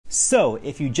So,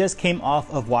 if you just came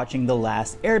off of watching The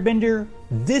Last Airbender,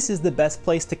 this is the best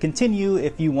place to continue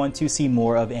if you want to see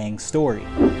more of Aang's story.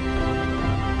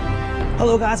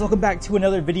 Hello guys, welcome back to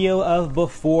another video of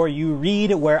Before You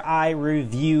Read, where I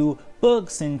review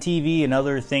books and TV and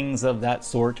other things of that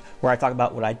sort, where I talk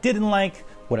about what I didn't like,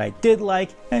 what I did like,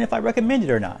 and if I recommend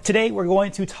it or not. Today we're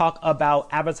going to talk about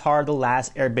Avatar: The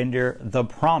Last Airbender, The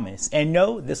Promise. And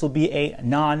no, this will be a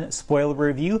non-spoiler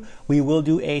review. We will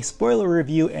do a spoiler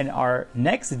review in our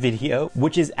next video,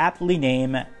 which is aptly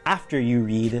named After You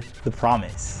Read The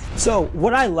Promise. So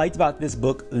what I liked about this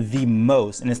book the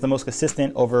most, and it's the most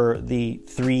consistent over the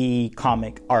three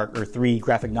comic arc or three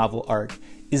graphic novel arc,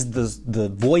 is the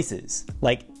voices.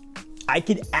 Like, I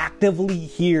could actively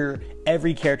hear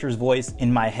every character's voice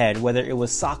in my head, whether it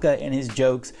was Sokka and his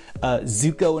jokes,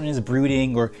 Zuko and his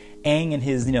brooding, or Aang and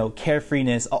his,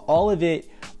 carefreeness. All of it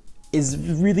is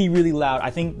really, really loud. I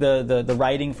think the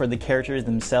writing for the characters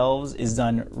themselves is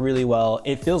done really well.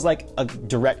 It feels like a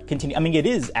direct it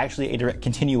is actually a direct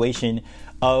continuation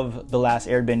of The Last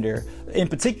Airbender. In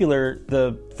particular,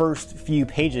 the first few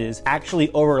pages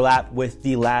actually overlap with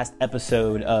the last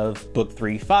episode of Book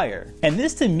 3, Fire. And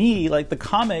this, to me, like the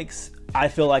comics, I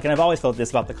feel like, and I've always felt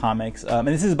this about the comics, and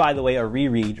this is, by the way, a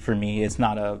reread for me. It's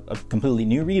not a completely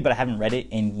new read, but I haven't read it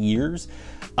in years.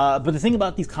 But the thing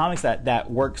about these comics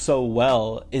that work so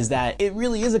well is that it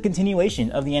really is a continuation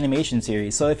of the animation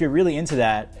series. So if you're really into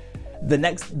that, the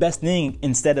next best thing,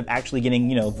 instead of actually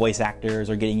getting, voice actors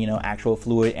or getting, actual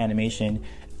fluid animation,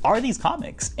 are these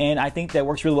comics. And I think that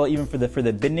works really well even for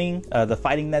the bending, the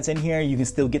fighting that's in here. You can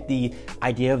still get the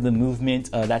idea of the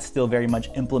movement that's still very much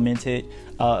implemented.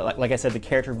 Like I said, the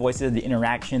character voices, the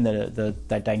interaction,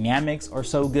 the dynamics are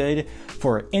so good.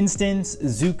 For instance,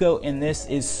 Zuko in this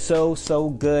is so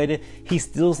good. He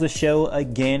steals the show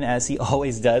again, as he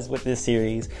always does with this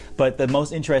series. But the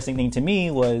most interesting thing to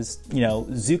me was,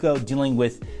 Zuko dealing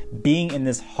with being in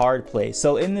this hard place.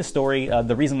 So in this story,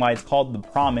 the reason why it's called The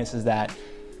Promise is that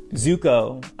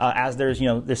Zuko, as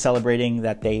they're celebrating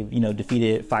that they've,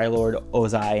 defeated Fire Lord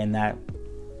Ozai and that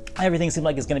everything seems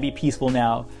like it's going to be peaceful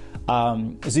now.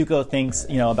 Zuko thinks,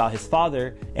 about his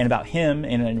father and about him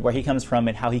and where he comes from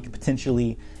and how he could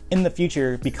potentially in the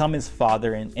future become his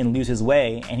father and lose his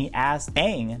way. And he asks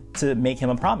Aang to make him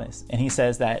a promise. And he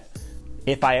says that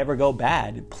if I ever go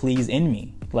bad, please end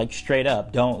me. Like, straight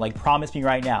up, don't, promise me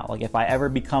right now. Like, if I ever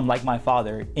become like my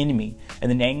father, end me.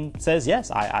 And then Aang says, yes,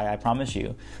 I promise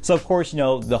you. So of course,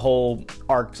 the whole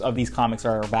arcs of these comics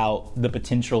are about the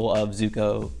potential of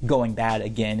Zuko going bad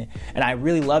again. And I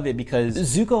really love it because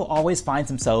Zuko always finds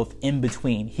himself in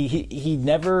between. He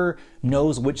never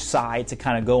knows which side to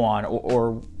kind of go on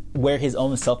or where his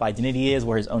own self-identity is,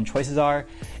 where his own choices are.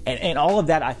 And all of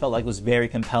that I felt like was very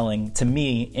compelling to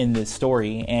me in this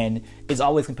story, and is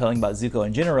always compelling about Zuko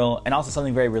in general, and also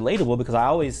something very relatable because I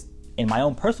always, in my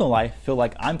own personal life, feel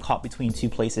like I'm caught between two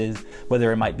places,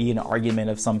 whether it might be an argument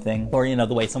of something or,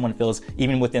 the way someone feels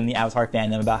even within the Avatar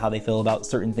fandom about how they feel about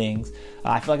certain things.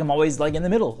 I feel like I'm always in the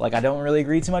middle. Like, I don't really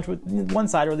agree too much with one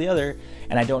side or the other,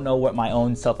 and I don't know what my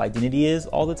own self-identity is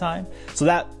all the time. So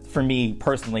that, for me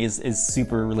personally, is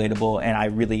super relatable, and I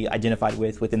really identified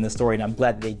within the story, and I'm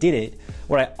glad that they did it.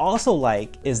 What I also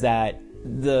like is that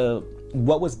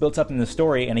what was built up in the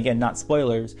story, and again, not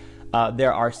spoilers,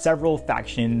 there are several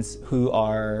factions who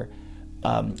are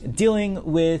dealing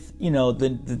with,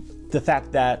 the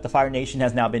fact that the Fire Nation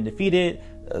has now been defeated.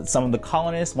 Some of the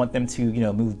colonists want them to,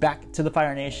 move back to the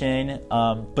Fire Nation.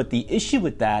 But the issue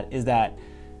with that is that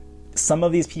some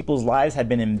of these people's lives had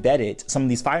been embedded, some of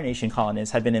these Fire Nation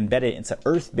colonists had been embedded into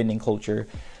earth-bending culture.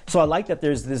 So I like that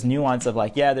there's this nuance of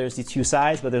there's these two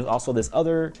sides, but there's also this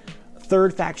other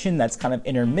third faction that's kind of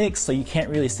intermixed. So you can't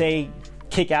really say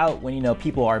kick out when,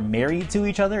 people are married to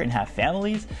each other and have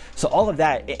families. So all of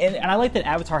that, and I like that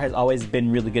Avatar has always been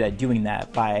really good at doing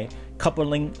that by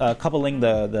coupling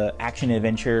the action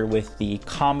adventure with the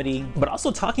comedy, but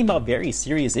also talking about very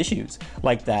serious issues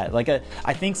like that.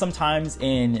 I think sometimes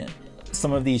in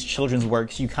some of these children's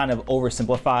works, you kind of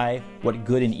oversimplify what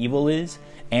good and evil is,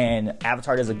 and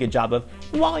Avatar does a good job of,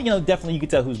 definitely you can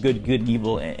tell who's good and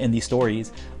evil in these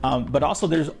stories, but also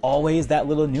there's always that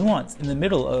little nuance in the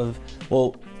middle of,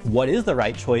 well, what is the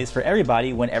right choice for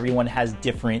everybody when everyone has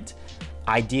different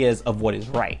ideas of what is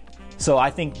right. So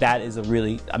I think that is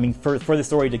for the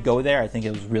story to go there, I think it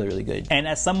was really, really good. And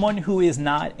as someone who is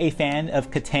not a fan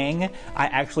of Katang, I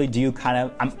actually do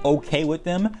I'm okay with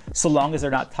them, so long as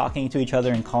they're not talking to each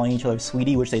other and calling each other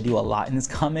sweetie, which they do a lot in this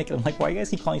comic. I'm like, why do you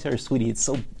guys keep calling each other sweetie? It's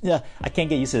so, I can't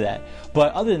get used to that.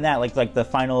 But other than that, like the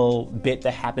final bit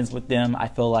that happens with them, I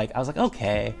feel like, I was like,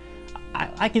 okay,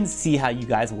 I can see how you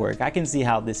guys work. I can see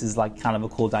how this is like kind of a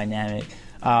cool dynamic.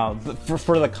 But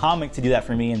for the comic to do that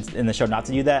for me and the show not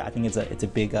to do that, I think it's a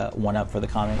big one up for the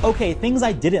comic. Okay, things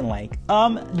I didn't like.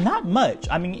 Not much.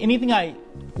 I mean, anything I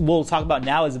will talk about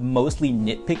now is mostly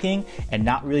nitpicking and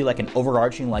not really like an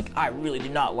overarching like I really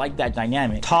did not like that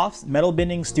dynamic. Toph's metal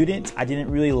bending students, I didn't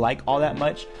really like all that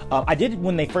much. I did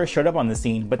when they first showed up on the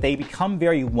scene, but they become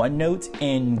very one note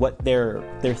in what their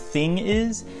thing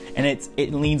is, and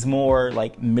it leans more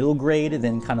like middle grade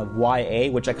than kind of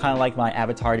YA, which I kind of like my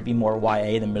avatar to be more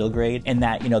YA than middle grade, and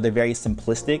that, you know, they're very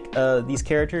simplistic, these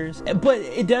characters, but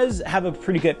it does have a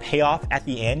pretty good payoff at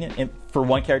the end, and for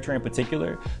one character in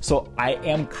particular, so I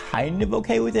am kind of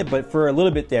okay with it. But for a little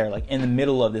bit there, like in the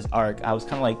middle of this arc, I was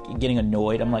kind of like getting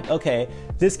annoyed. I'm like, okay,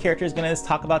 this character is gonna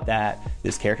talk about that,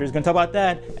 this character is gonna talk about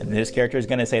that, and this character is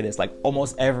gonna say this. Like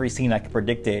almost every scene I could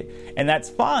predict it, and that's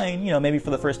fine, you know, maybe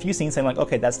for the first few scenes saying like,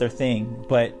 okay, that's their thing,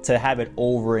 but to have it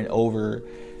over and over,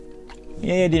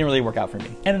 yeah, it didn't really work out for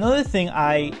me. And another thing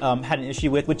I had an issue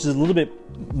with, which is a little bit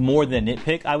more than a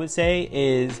nitpick, I would say,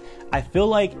 is I feel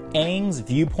like Aang's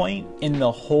viewpoint in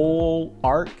the whole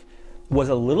arc was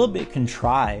a little bit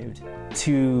contrived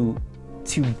to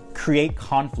create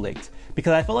conflict,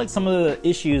 because I feel like some of the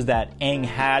issues that Aang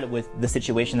had with the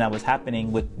situation that was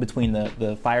happening between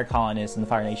the Fire Colonists and the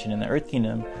Fire Nation and the Earth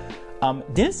Kingdom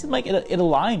didn't seem like it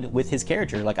aligned with his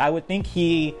character. Like I would think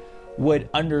he would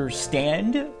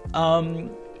understand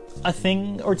a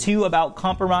thing or two about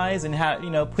compromise and how, you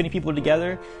know, putting people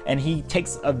together, and he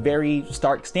takes a very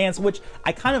stark stance, which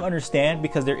I kind of understand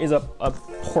because there is a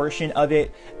portion of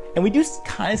it, and we do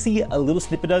kind of see a little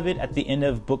snippet of it at the end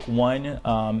of book 1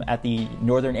 at the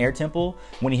Northern Air Temple,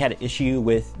 when he had an issue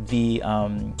with the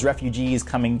refugees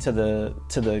coming to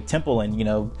the temple and, you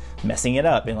know, messing it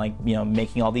up and, like, you know,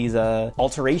 making all these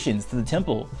alterations to the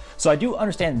temple. So I do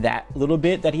understand that little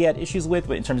bit that he had issues with,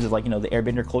 but in terms of, like, you know, the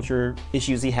airbender culture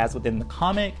issues he has within the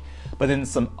comic. But then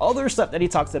some other stuff that he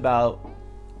talks about,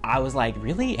 I was like,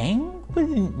 really? Aang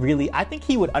wouldn't really? I think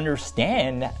he would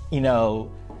understand, you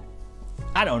know,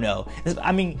 I don't know.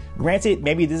 I mean, granted,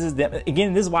 maybe this is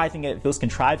again, this is why I think it feels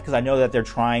contrived, because I know that they're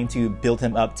trying to build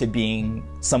him up to being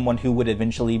someone who would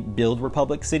eventually build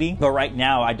Republic City. But right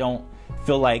now, I don't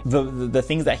feel like the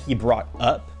things that he brought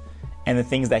up and the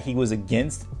things that he was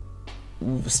against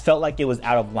felt like it was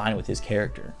out of line with his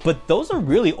character. But those are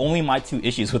really only my 2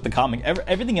 issues with the comic.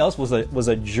 Everything else was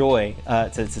a joy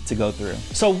to go through.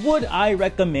 So would I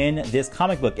recommend this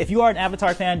comic book? If you are an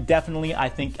Avatar fan, definitely, I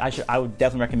think I would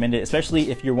definitely recommend it, especially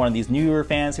if you're one of these newer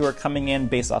fans who are coming in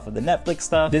based off of the Netflix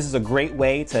stuff. This is a great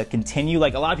way to continue.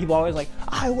 Like, a lot of people are always like,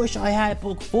 I wish I had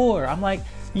book 4. I'm like,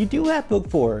 you do have book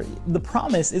 4. The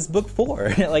Promise is book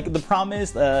 4. Like The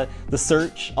Promise, The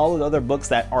Search, all of the other books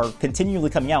that are continually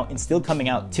coming out and still coming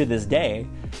out to this day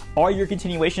are your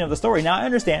continuation of the story. Now, I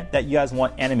understand that you guys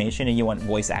want animation and you want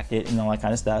voice acted and all that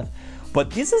kind of stuff,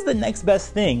 but this is the next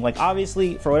best thing. Like,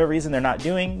 obviously, for whatever reason, they're not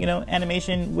doing, you know,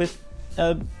 animation with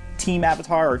Team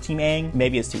Avatar or Team Aang.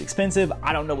 Maybe it's too expensive.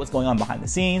 I don't know what's going on behind the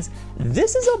scenes.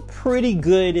 This is a pretty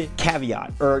good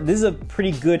caveat, or this is a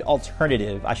pretty good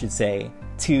alternative, I should say,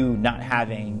 to not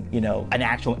having, you know, an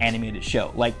actual animated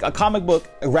show. Like a comic book,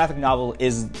 a graphic novel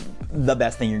is the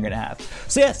best thing you're gonna have.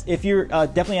 So yes, if you're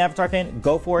definitely an Avatar fan,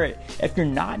 go for it. If you're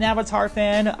not an Avatar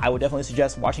fan, I would definitely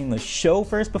suggest watching the show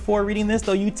first before reading this,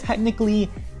 though you technically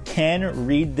can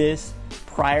read this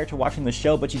prior to watching the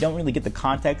show, but you don't really get the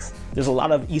context. There's a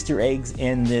lot of Easter eggs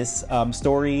in this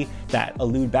story that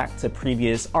allude back to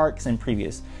previous arcs and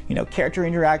previous, you know, character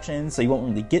interactions, so you won't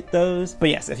really get those. But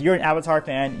yes, if you're an Avatar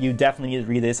fan, you definitely need to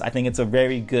read this. I think it's a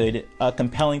very good,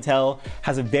 compelling tale,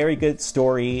 has a very good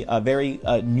story, a very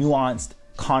nuanced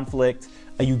conflict.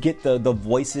 You get the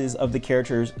voices of the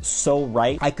characters so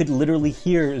right. I could literally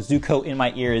hear Zuko in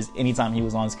my ears anytime he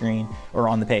was on screen or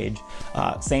on the page.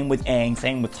 Same with Aang,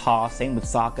 same with Toph, same with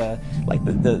Sokka. Like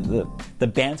the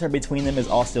banter between them is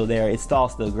all still there. It's all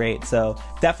still great. So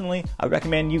definitely, I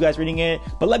recommend you guys reading it.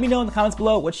 But let me know in the comments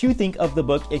below what you think of the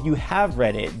book if you have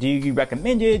read it. Do you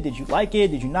recommend it? Did you like it?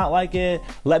 Did you not like it?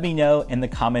 Let me know in the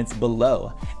comments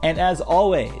below. And as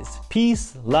always,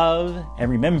 peace, love,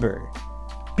 and remember,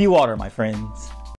 be water, my friends.